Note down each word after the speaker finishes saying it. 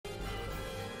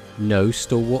No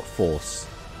Stalwart Force,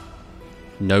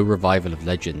 no Revival of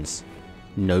Legends,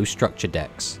 no structure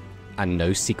decks, and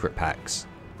no secret packs.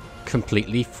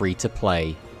 Completely free to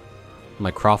play. My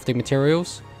crafting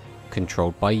materials,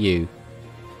 controlled by you.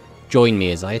 Join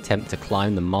me as I attempt to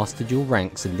climb the Master Duel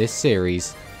ranks in this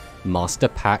series, Master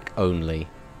Pack only.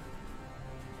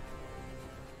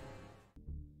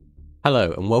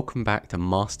 Hello and welcome back to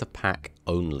Master Pack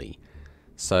only.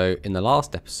 So in the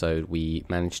last episode we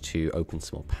managed to open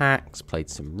some more packs, played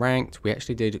some ranked. We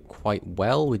actually did quite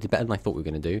well. We did better than I thought we were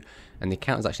going to do, and the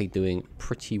account is actually doing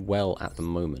pretty well at the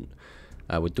moment.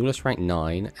 We're Duelist rank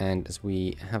 9, and as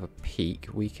we have a peek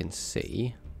we can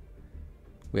see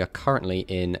we are currently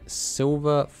in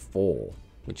Silver 4,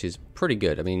 which is pretty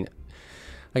good. I mean,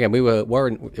 again, we were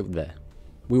worrying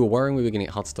we were going to get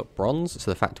hard stock bronze, so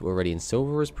the fact that we're already in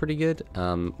silver is pretty good.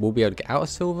 We'll be able to get out of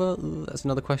silver, that's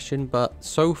another question, but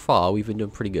so far we've been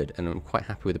doing pretty good, and I'm quite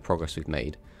happy with the progress we've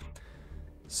made.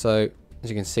 So, as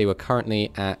you can see, we're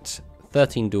currently at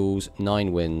 13 duels,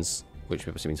 9 wins, which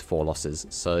obviously means 4 losses,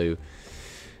 so, you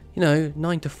know,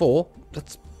 9 to 4,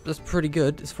 that's pretty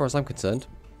good as far as I'm concerned.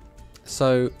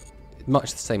 So,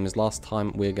 much the same as last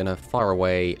time, we're going to fire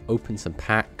away, open some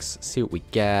packs, see what we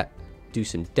get, do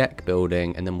some deck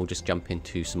building, and then we'll just jump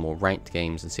into some more ranked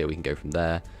games and see how we can go from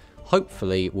there.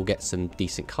 Hopefully we'll get some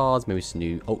decent cards, maybe some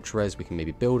new ultra rares we can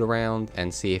maybe build around,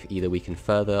 and see if either we can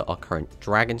further our current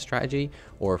dragon strategy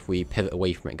or if we pivot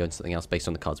away from it and go into something else based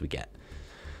on the cards we get.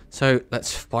 So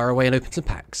let's fire away and open some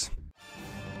packs.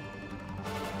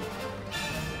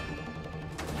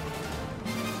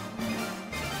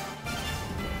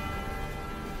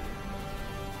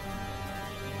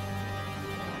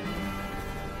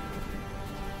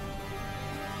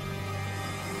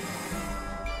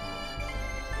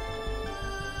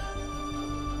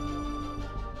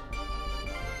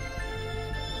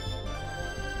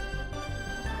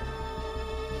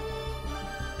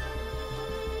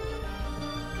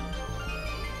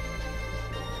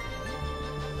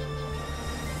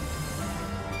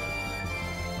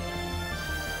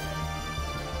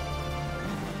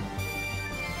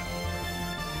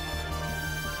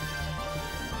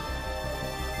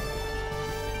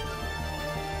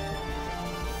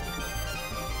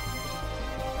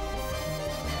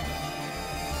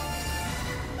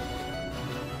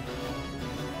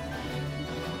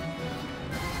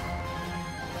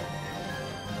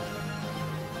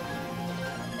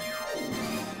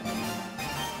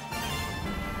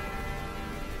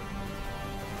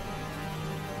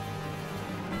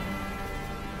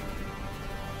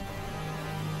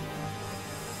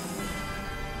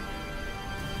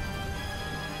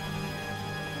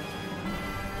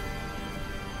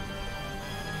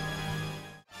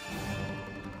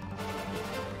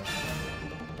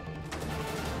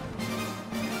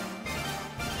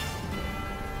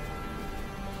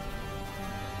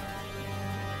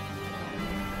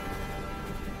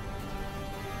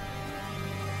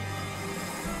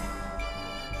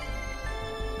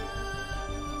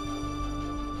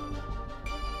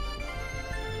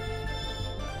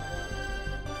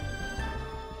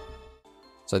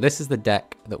 So this is the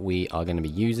deck that we are going to be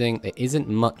using. It isn't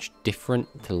much different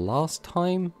to last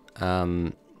time. I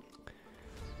mean,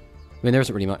 there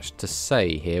isn't really much to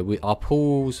say here. Our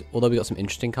pools, although we got some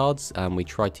interesting cards, we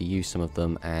tried to use some of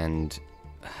them, and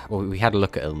well, we had a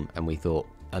look at them, and we thought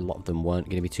a lot of them weren't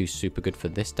going to be too super good for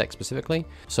this deck specifically.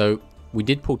 So we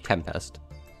did pull Tempest,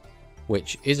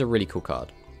 which is a really cool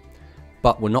card.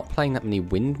 But we're not playing that many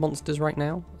wind monsters right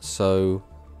now, so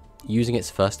using its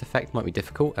first effect might be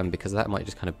difficult, and because of that, it might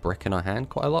just kind of brick in our hand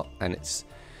quite a lot. And it's,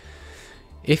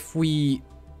 if we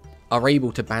are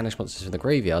able to banish monsters from the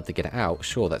graveyard to get it out,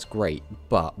 sure, that's great,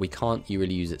 but we can't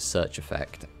really use its search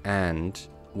effect, and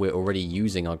we're already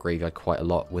using our graveyard quite a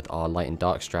lot with our light and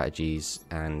dark strategies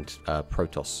and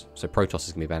Protoss. So Protoss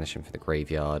is going to be banishing from the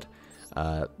graveyard,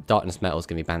 Darkness Metal is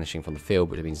going to be banishing from the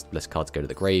field, which means less cards go to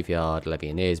the graveyard,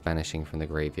 Legionnaire is banishing from the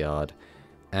graveyard,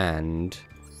 and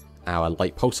our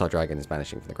Light Pulsar Dragon is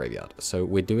banishing from the graveyard. So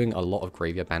we're doing a lot of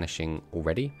graveyard banishing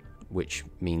already, which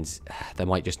means there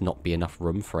might just not be enough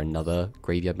room for another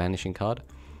graveyard banishing card.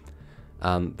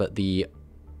 But the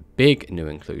big new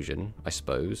inclusion, I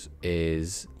suppose,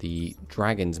 is the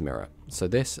Dragon's Mirror. So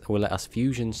this will let us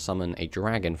fusion summon a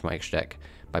dragon from our extra deck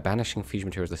by banishing fusion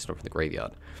materials listed from the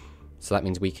graveyard. So that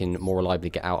means we can more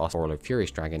reliably get out our Sorrow Furious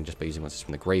Dragon just by using monsters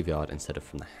from the graveyard instead of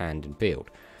from the hand and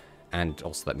field. And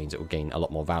also that means it will gain a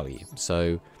lot more value.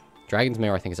 So Dragon's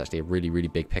Mirror, I think, is actually a really, really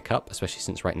big pickup, especially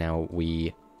since right now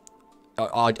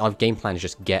our game plan is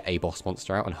just get a boss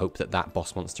monster out and hope that that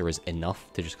boss monster is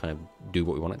enough to just kind of do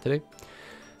what we want it to do.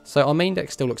 So our main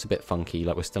deck still looks a bit funky,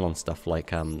 like we're still on stuff like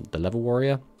the Level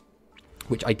Warrior,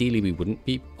 which ideally we wouldn't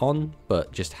be on,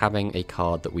 but just having a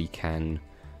card that we can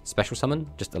special summon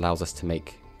just allows us to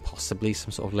make possibly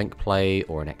some sort of link play,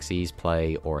 or an Xyz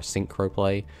play, or a synchro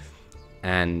play.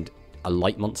 And a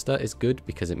light monster is good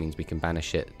because it means we can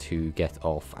banish it to get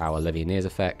off our Legionnaires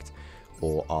effect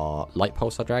or our light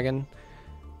pulsar dragon.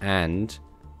 And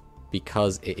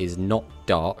because it is not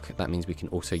dark, that means we can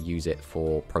also use it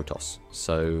for Protoss.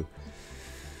 So,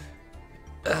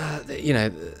 you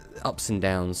know, ups and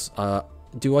downs.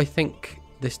 Do I think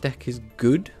this deck is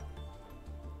good?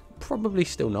 Probably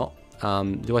still not.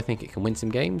 Do I think it can win some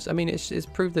games? I mean, it's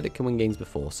proved that it can win games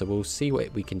before, so we'll see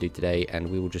what we can do today, and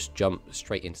we will just jump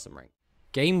straight into some rank.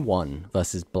 Game 1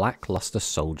 versus Blackluster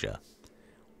Soldier.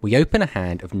 We open a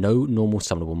hand of no normal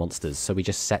summonable monsters, so we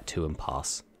just set 2 and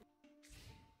pass.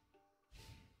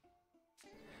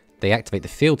 They activate the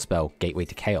field spell Gateway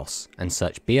to Chaos, and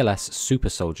search BLS Super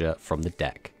Soldier from the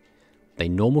deck. They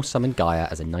normal summon Gaia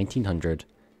as a 1900,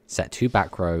 set 2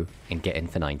 back row, and get in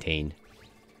for 19.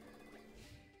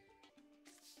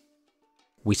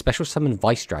 We special summon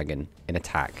Vice Dragon in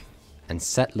attack, and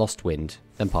set Lost Wind,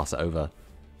 then pass it over.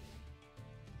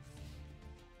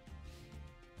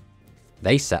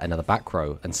 They set another back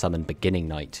row and summon Beginning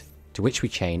Night, to which we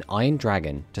chain Iron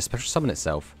Dragon to special summon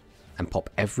itself, and pop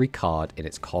every card in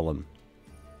its column.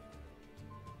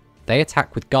 They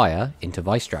attack with Gaia into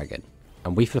Vice Dragon,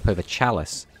 and we flip over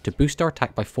Chalice to boost our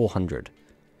attack by 400,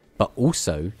 but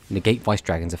also negate Vice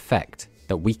Dragon's effect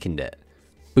that weakened it,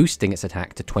 boosting its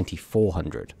attack to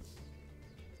 2400.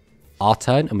 Our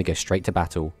turn, and we go straight to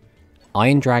battle.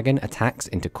 Iron Dragon attacks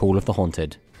into Call of the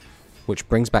Haunted, which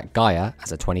brings back Gaia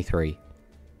as a 23.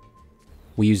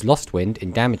 We use Lost Wind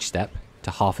in damage step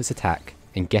to half its attack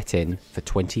and get in for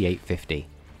 2850.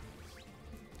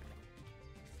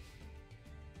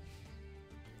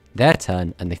 Their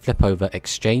turn, and they flip over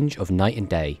Exchange of Night and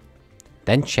Day,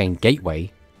 then chain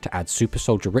Gateway to add Super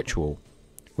Soldier Ritual,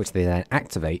 which they then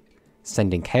activate,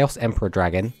 sending Chaos Emperor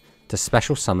Dragon to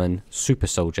special summon Super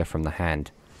Soldier from the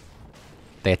hand.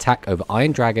 They attack over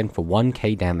Iron Dragon for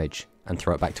 1k damage and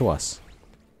throw it back to us.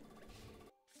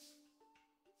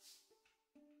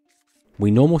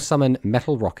 We normal summon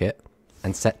Metal Rocket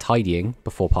and set Tidying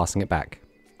before passing it back.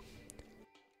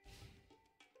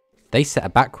 They set a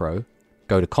back row,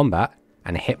 go to combat,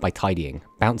 and are hit by Tidying,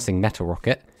 bouncing Metal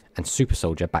Rocket and Super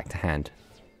Soldier back to hand.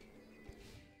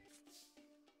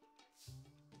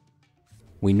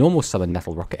 We normal summon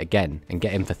Metal Rocket again and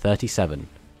get in for 37,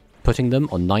 putting them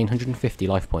on 950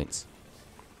 life points.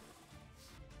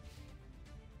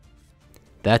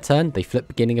 Their turn, they flip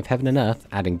Beginning of Heaven and Earth,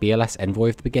 adding BLS Envoy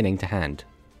of the Beginning to hand.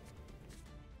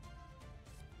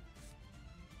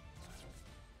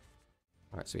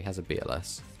 Alright, so he has a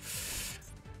BLS.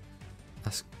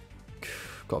 That's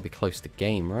got to be close to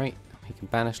game, right? He can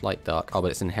banish Light Dark. Oh,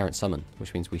 but it's Inherent Summon,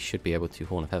 which means we should be able to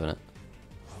Horn of Heaven it.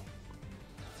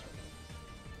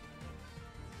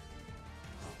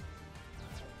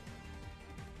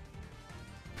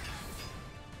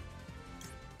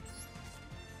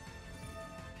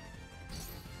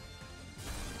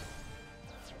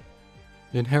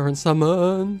 Inherent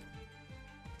Summon!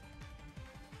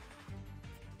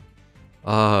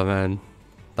 Oh man,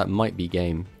 that might be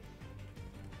game.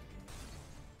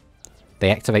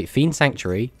 They activate Fiend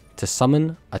Sanctuary to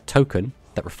summon a token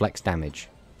that reflects damage.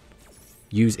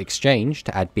 Use Exchange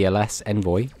to add BLS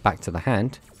Envoy back to the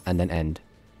hand, and then end.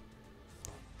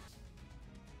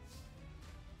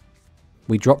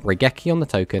 We drop Raigeki on the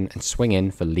token and swing in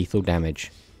for lethal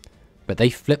damage. But they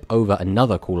flip over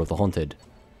another Call of the Haunted,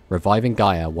 reviving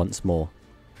Gaia once more.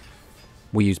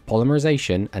 We use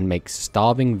Polymerization and make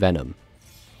Starving Venom.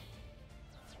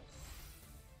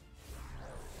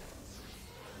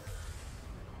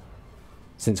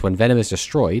 Since when Venom is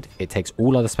destroyed, it takes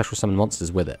all other special summon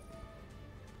monsters with it.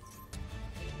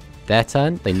 Their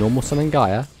turn, they normal summon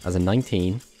Gaia as a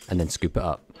 19 and then scoop it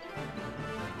up.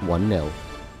 1-0.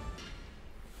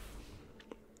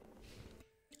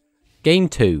 Game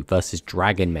 2 versus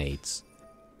Dragon Maids.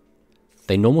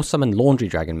 They normal summon Laundry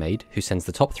Dragon Maid, who sends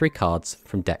the top 3 cards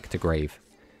from deck to grave.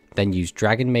 Then use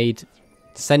Dragon Maid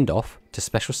Send Off to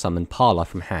special summon Parla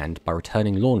from hand by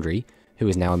returning Laundry, who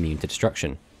is now immune to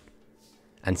destruction.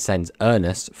 And sends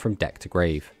Ernest from deck to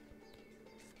grave.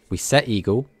 We set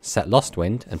Eagle, set Lost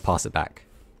Wind, and pass it back.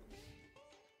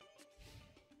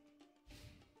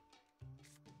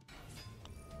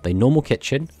 They normal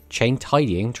Kitchen, chain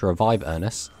Tidying to revive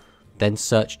Ernest, then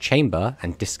search Chamber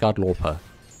and discard Lorpa.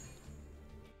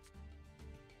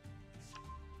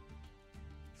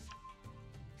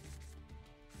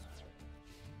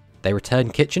 They return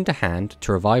Kitchen to hand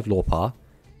to revive Lorpa,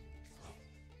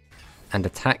 and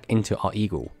attack into our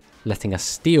eagle, letting us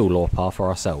steal lore power for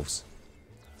ourselves.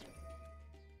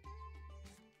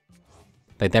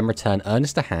 They then return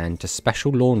Earnest to hand to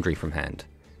special Laundry from hand,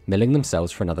 milling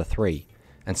themselves for another 3,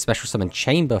 and special summon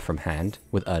Chamber from hand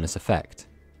with Earnest effect.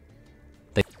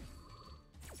 They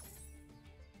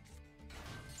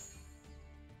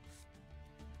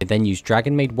then use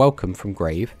Dragon Maid Welcome from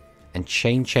grave and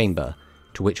Chain Chamber,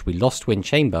 to which we Lost Wind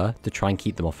Chamber to try and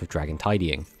keep them off of Dragon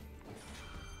Tidying.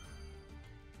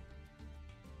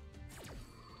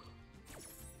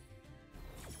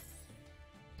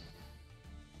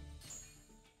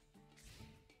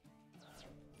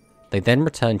 They then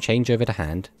return Changeover to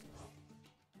hand,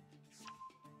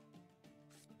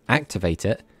 activate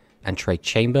it, and trade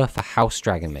Chamber for House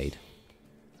Dragon Maid.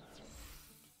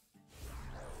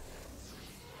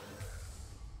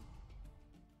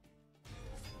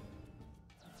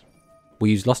 We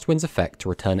use Lost Wind's effect to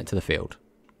return it to the field.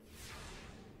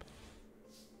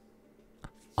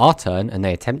 Our turn, and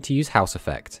they attempt to use House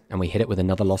effect, and we hit it with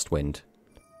another Lost Wind.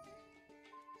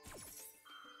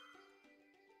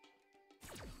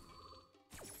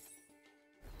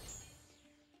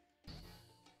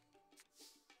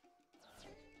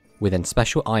 We then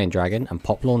special Iron Dragon and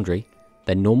pop Laundry,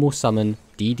 then normal summon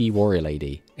DD Warrior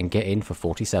Lady and get in for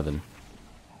 47.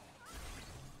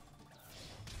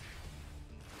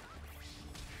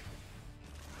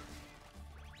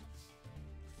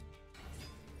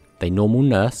 They normal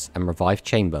Nurse and revive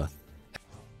Chamber.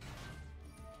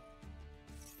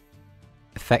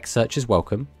 Effect searches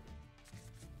Welcome.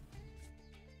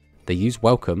 They use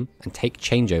Welcome and take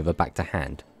Changeover back to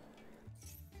hand.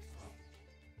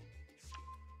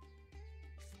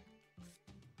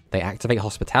 They activate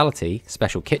Hospitality,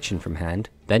 Special Kitchen from hand,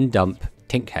 then dump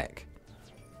Tinkheck.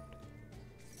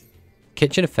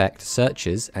 Kitchen effect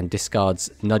searches and discards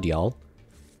Nudyal,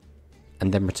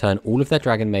 and then return all of their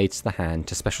Dragon Maids to the hand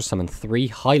to special summon 3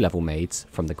 high-level maids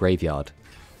from the graveyard.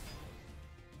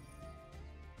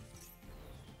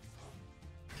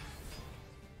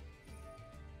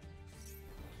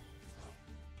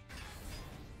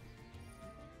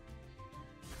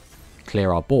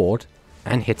 Clear our board,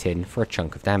 and hit in for a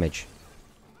chunk of damage.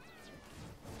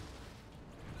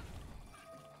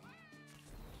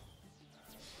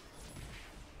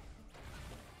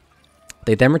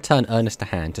 They then return Earnest to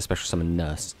hand to special summon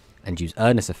Nurse, and use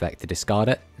Earnest effect to discard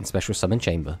it and special summon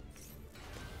Chamber.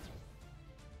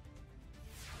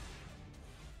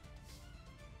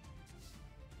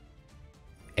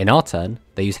 In our turn,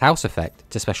 they use House effect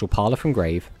to special Parlor from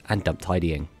grave and dump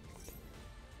Tidying.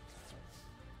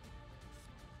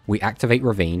 We activate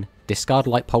Ravine, discard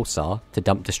Light Pulsar to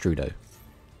dump Destrudo.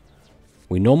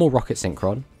 We normal Rocket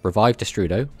Synchron, revive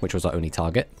Destrudo, which was our only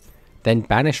target, then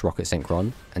banish Rocket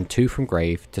Synchron and 2 from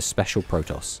grave to special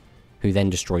Protoss, who then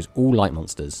destroys all light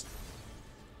monsters.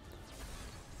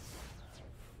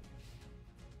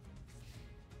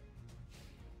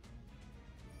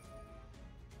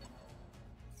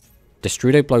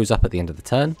 Destrudo blows up at the end of the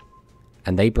turn,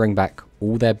 and they bring back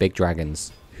all their big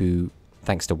dragons, who,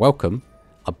 thanks to Welcome,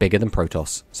 are bigger than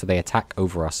Protoss, so they attack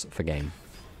over us for game.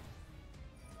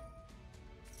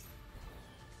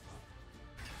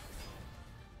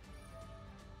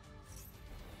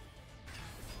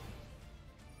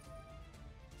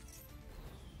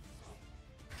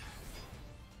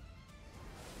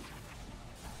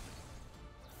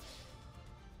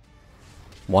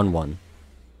 (1-1).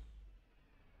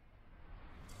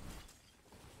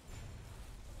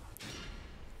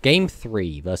 Game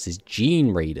 3 versus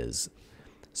Gene Raiders.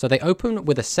 So they open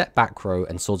with a set back row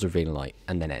and Swords of Revealing Light,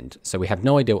 and then end. So we have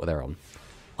no idea what they're on.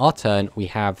 Our turn, we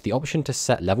have the option to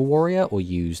set Level Warrior or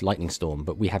use Lightning Storm,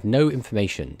 but we have no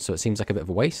information, so it seems like a bit of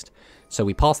a waste. So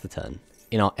we pass the turn.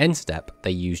 In our end step,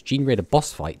 they use Gene Raider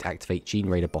Boss Fight to activate Gene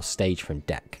Raider Boss Stage from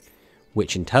deck,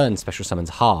 which in turn special summons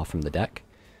Ha from the deck,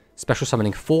 special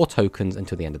summoning 4 tokens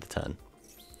until the end of the turn.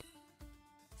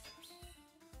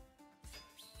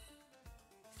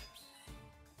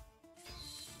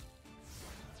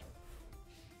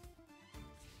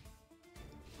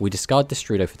 We discard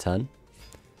Destrudo for turn,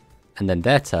 and then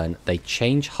their turn, they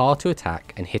change Ha to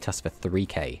attack and hit us for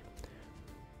 3k.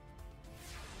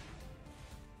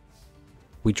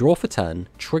 We draw for turn,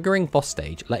 triggering Boss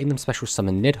Stage, letting them special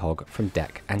summon Nidhogg from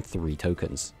deck and 3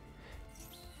 tokens.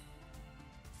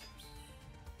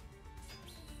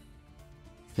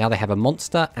 Now they have a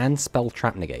monster and spell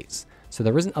trap negates, so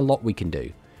there isn't a lot we can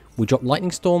do. We drop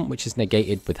Lightning Storm, which is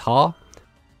negated with Ha.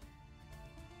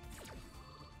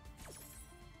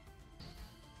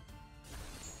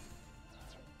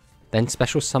 Then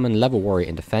special summon Level Warrior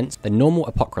in defense, then normal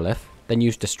Apocryph, then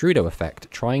use Destrudo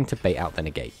effect, trying to bait out the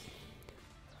negate.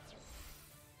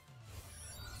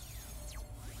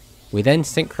 We then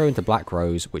synchro into Black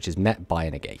Rose, which is met by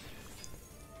a negate.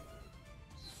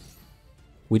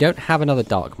 We don't have another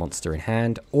dark monster in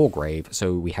hand or grave,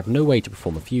 so we have no way to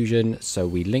perform a fusion, so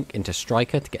we link into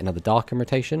Striker to get another dark in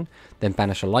rotation, then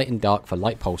banish a light and dark for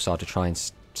Light Pulsar to try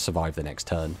and survive the next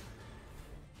turn.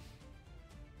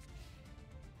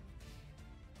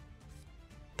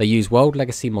 They use World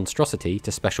Legacy Monstrosity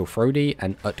to special Frody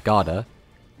and Utgarda,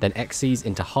 then Xyz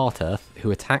into Heart Earth, who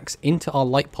attacks into our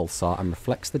Light Pulsar and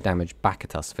reflects the damage back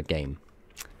at us for game.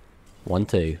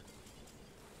 1-2.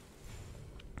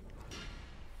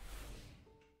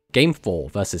 Game 4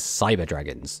 versus Cyber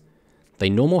Dragons. They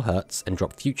normal hurts and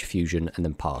drop Future Fusion and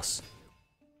then pass.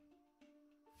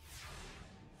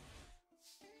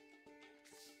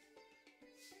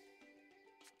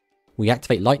 We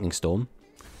activate Lightning Storm,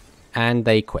 and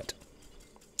they quit.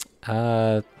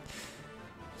 Yeah.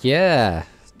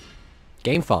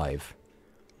 Game 5.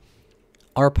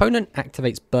 Our opponent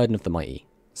activates Burden of the Mighty,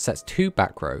 sets 2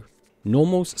 back row,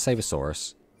 normals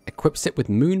Savasaurus, equips it with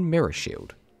Moon Mirror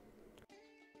Shield.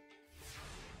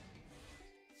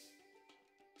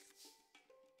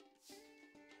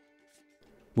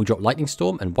 We drop Lightning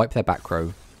Storm and wipe their back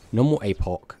row, normal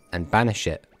Apoc, and banish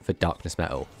it for Darkness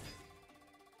Metal.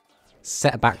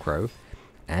 Set a back row,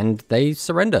 and they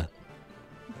surrender.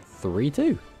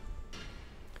 3-2.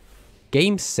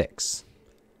 Game 6.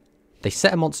 They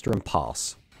set a monster and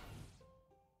pass.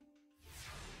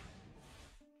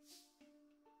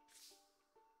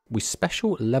 We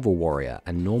special Level Warrior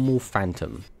and normal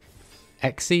Phantom.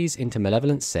 Xyz into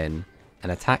Malevolent Sin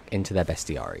and attack into their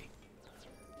Bestiary.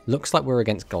 Looks like we're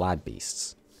against Glad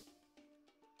Beasts.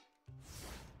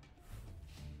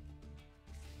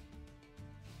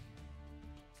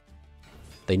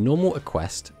 They normal a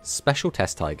quest, special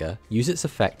Test Tiger, use its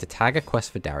effect to tag a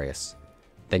quest for Darius,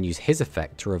 then use his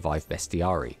effect to revive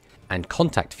Bestiary, and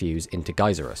contact fuse into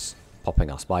Geysirus,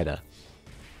 popping our spider.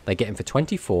 They get in for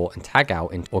 24 and tag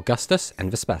out into Augustus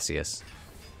and Vespasius.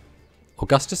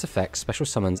 Augustus effect special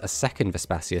summons a second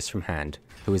Vespasius from hand,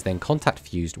 who is then contact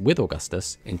fused with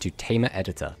Augustus into Tamer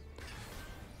Editor,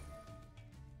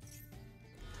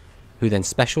 who then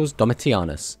specials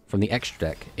Domitianus from the extra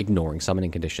deck, ignoring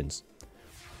summoning conditions.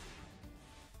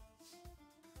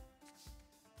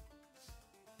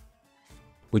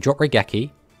 We drop Raigeki,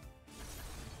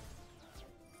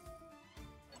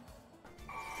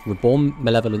 Reborn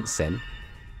Malevolent Sin,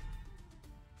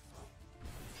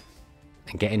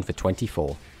 and get in for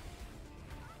 24.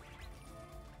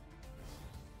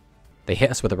 They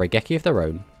hit us with a Raigeki of their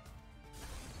own,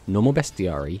 normal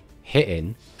Bestiary, hit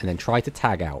in, and then try to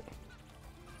tag out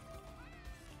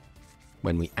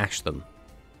when we ash them.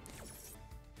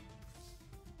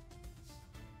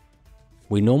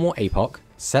 We normal Apoc,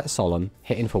 set Solemn,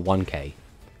 hit in for 1k.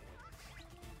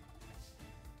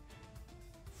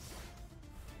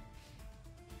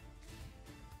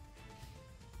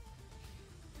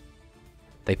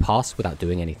 They pass without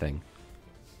doing anything.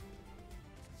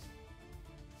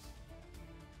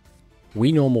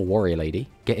 We normal Warrior Lady,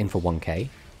 get in for 1k.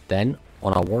 Then,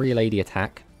 on our Warrior Lady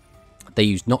attack, they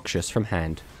use Noxious from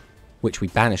hand, which we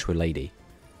banish with Lady.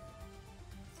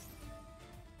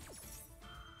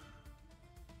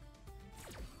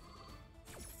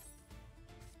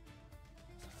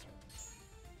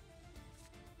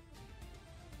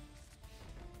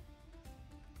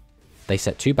 They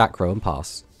set 2 back row and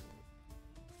pass.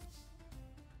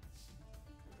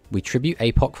 We tribute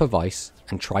Apoc for Vice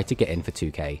and try to get in for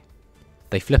 2k.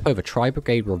 They flip over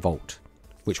Tri-Brigade Revolt,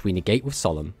 which we negate with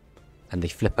Solemn, and they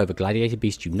flip over Gladiator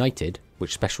Beast United,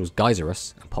 which specials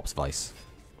Geysirus and pops Vice.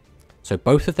 So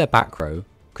both of their back row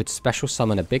could special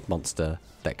summon a big monster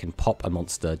that can pop a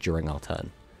monster during our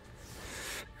turn.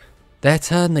 Their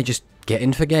turn, they just get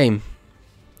in for game.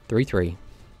 3-3.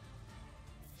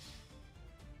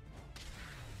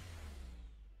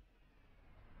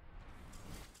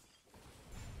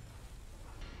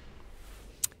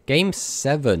 Game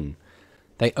 7.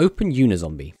 They open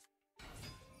Unizombie,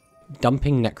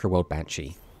 dumping Necroworld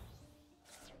Banshee,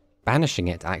 banishing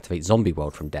it to activate Zombie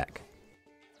World from deck.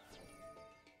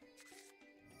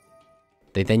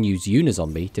 They then use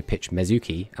Unizombie to pitch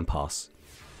Mezuki and pass.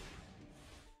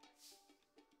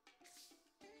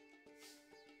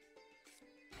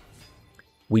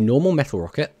 We normal Metal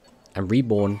Rocket and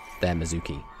reborn their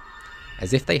Mezuki,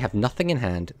 as if they have nothing in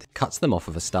hand that cuts them off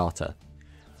of a starter.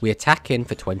 We attack in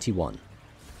for 21.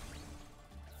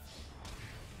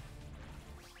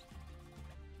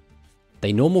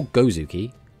 They normal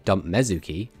Gozuki, dump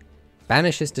Mezuki,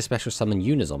 banishes to special summon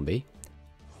Unizombie,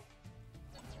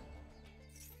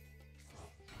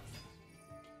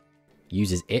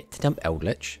 uses it to dump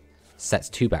Eldritch, sets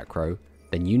 2 back row,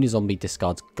 Then Unizombie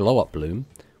discards Glow Up Bloom,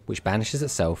 which banishes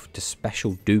itself to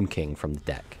special Doom King from the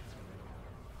deck.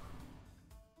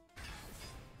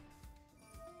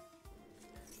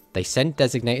 They send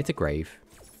Designated to grave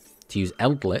to use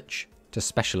Eldritch to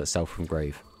special itself from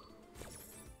grave.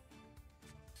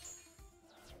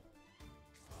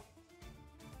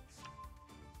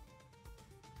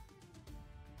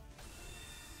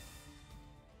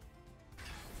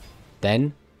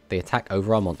 Then they attack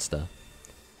over our monster.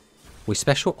 We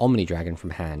special Omni Dragon from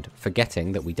hand,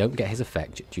 forgetting that we don't get his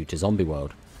effect due to Zombie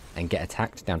World, and get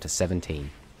attacked down to 17.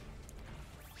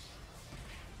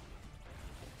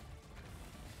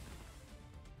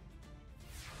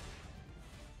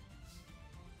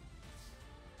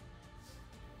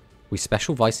 We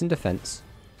special Vice in defense.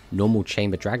 Normal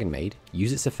Chamber Dragon Maid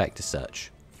use its effect to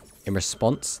search. In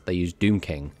response, they use Doom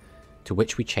King, to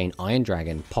which we chain Iron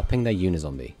Dragon, popping their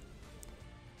Unizombie.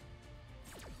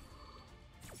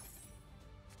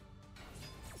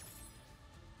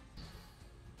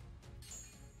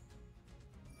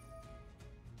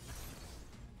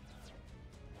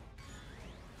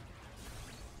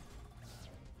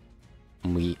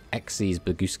 And we Xyz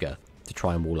Baguska to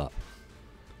try and wall up.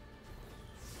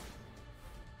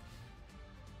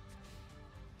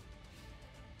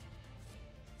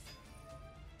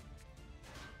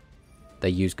 They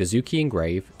use Gazuki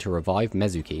Engrave to revive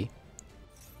Mezuki.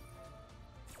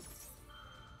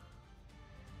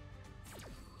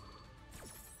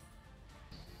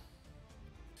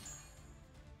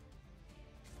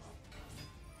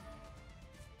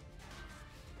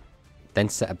 Then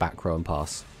set a back row and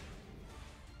pass.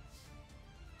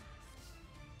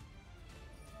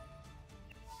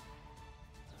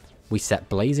 We set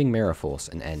Blazing Mirror Force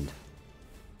and end.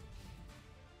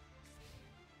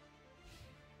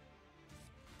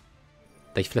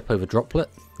 They flip over Droplet,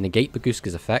 negate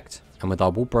Baguska's effect, and with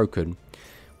our wall broken,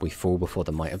 we fall before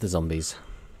the might of the zombies.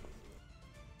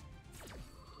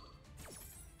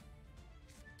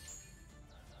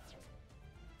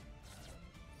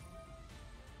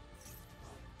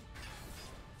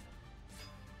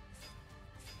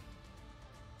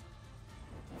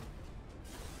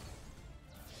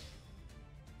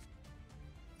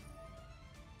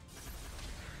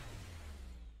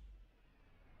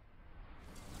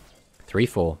 Three,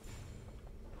 4.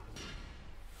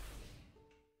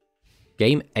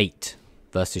 Game 8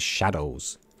 versus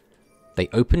Shadows. They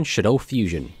open Shadow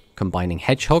Fusion, combining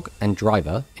Hedgehog and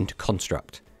Driver into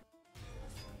Construct.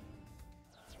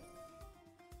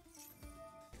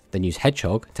 Then use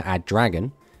Hedgehog to add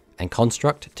Dragon, and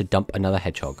Construct to dump another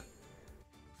Hedgehog.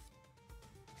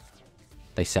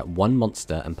 They set one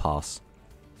monster and pass.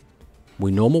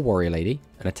 We normal Warrior Lady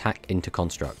and attack into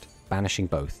Construct, banishing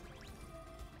both.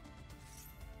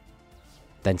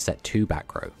 Then set 2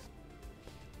 back row.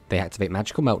 They activate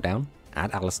Magical Meltdown,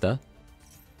 add Alistair.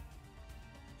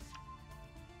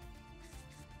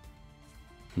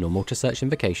 Normal to search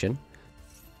Invocation.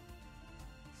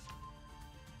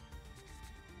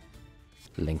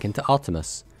 Link into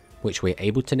Artemis, which we are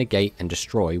able to negate and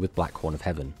destroy with Black Horn of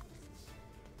Heaven.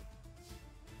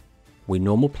 We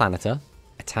normal Planeter,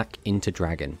 attack into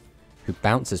Dragon, who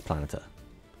bounces Planeter.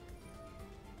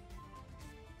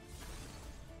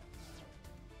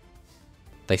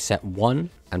 They set 1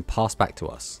 and pass back to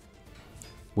us.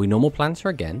 We normal Planeter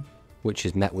again, which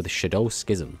is met with a Shadow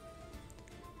Schism.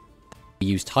 We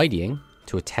use Tidying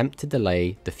to attempt to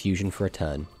delay the fusion for a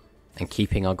turn, and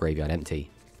keeping our graveyard empty.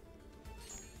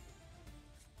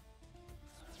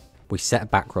 We set a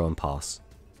back row and pass.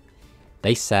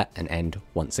 They set and end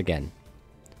once again.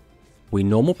 We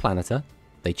normal Planeter,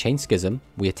 they chain Schism,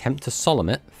 we attempt to Solemn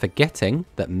it, forgetting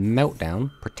that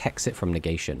Meltdown protects it from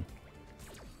negation.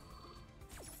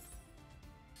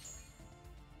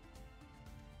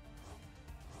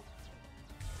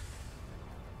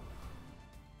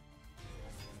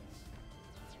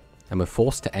 And we're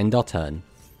forced to end our turn,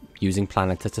 using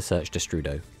Planeter to search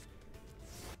Destrudo.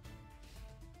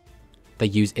 They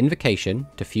use Invocation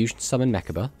to fusion summon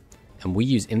Mechaba, and we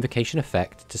use Invocation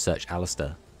effect to search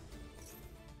Alistair.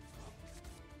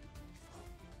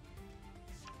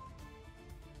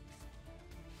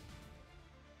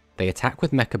 They attack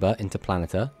with Mechaba into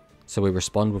Planeter, so we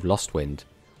respond with Lost Wind,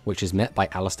 which is met by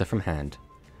Alistair from hand,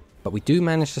 but we do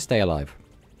manage to stay alive.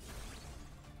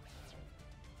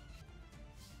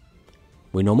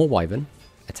 We normal Wyvern,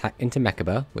 attack into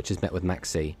Mechaba, which is met with Max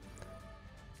C.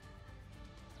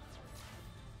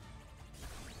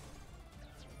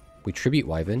 We tribute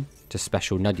Wyvern to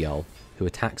special Nudyal, who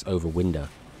attacks over Winder.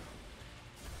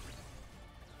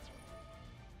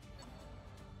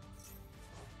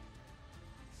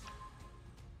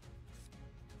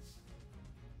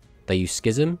 They use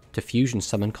Schism to fusion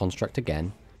summon Construct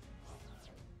again.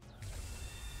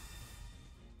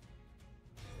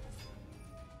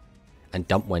 And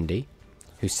dump Wendy,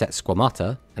 who sets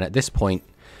Squamata, and at this point,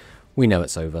 we know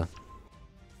it's over.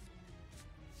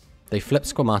 They flip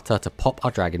Squamata to pop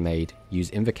our Dragon Maid, use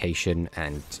Invocation,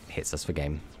 and hits us for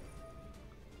game.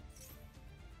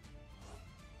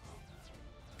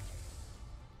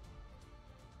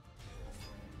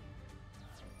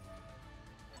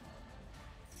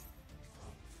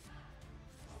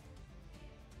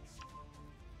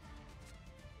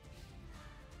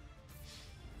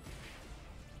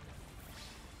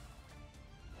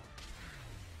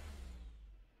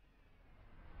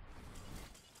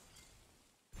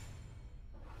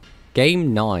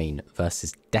 Game 9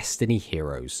 versus Destiny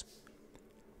Heroes.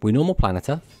 We normal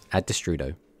Planeter, add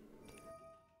Destrudo.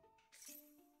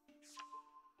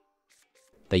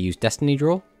 They use Destiny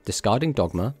Draw, discarding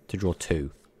Dogma to draw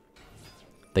 2.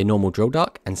 They normal Drill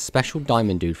Dark and special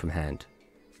Diamond Dude from hand.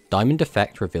 Diamond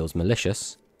Effect reveals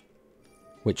Malicious,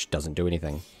 which doesn't do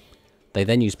anything. They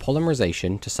then use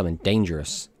Polymerization to summon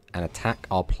Dangerous and attack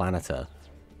our Planeter,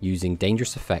 using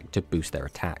Dangerous Effect to boost their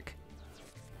attack.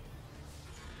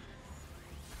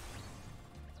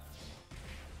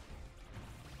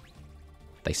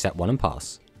 They set 1 and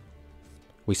pass.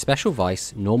 We Special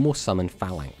Vice normal summon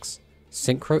Phalanx,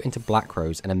 Synchro into Black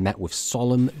Rose, and are met with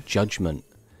Solemn Judgment.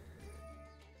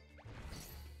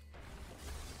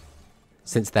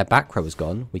 Since their back row is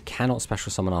gone, we cannot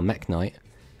special summon our Mech Knight,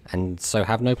 and so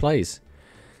have no plays.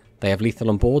 They have lethal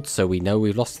on board, so we know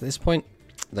we've lost at this point.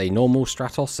 They normal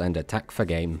Stratos and attack for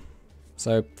game.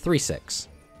 So 3-6.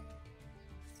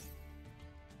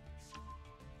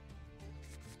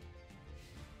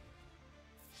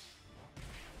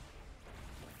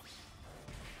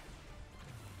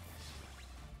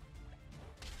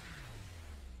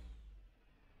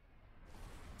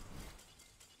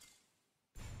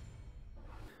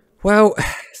 Well,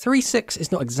 3-6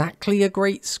 is not exactly a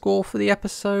great score for the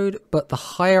episode, but the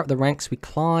higher up the ranks we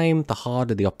climb, the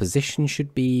harder the opposition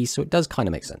should be, so it does kind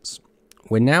of make sense.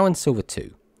 We're now in Silver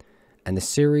 2, and the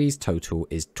series total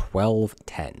is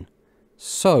 12-10.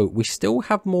 So, we still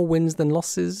have more wins than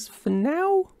losses for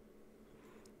now?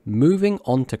 Moving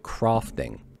on to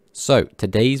crafting. So,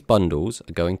 today's bundles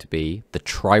are going to be the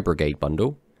Tri-Brigade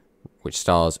bundle, which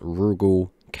stars Rugal,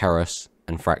 Keras,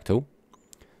 and Fractal.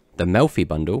 The Melffy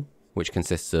bundle, which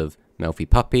consists of Melffy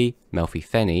Puppy, Melffy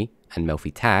Fenny, and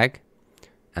Melffy Tag.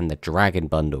 And the Dragon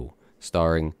bundle,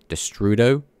 starring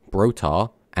Destrudo,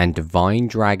 Brotar, and Divine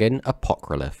Dragon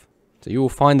Apocryph. So you will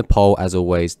find the poll, as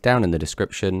always, down in the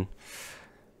description.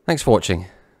 Thanks for watching.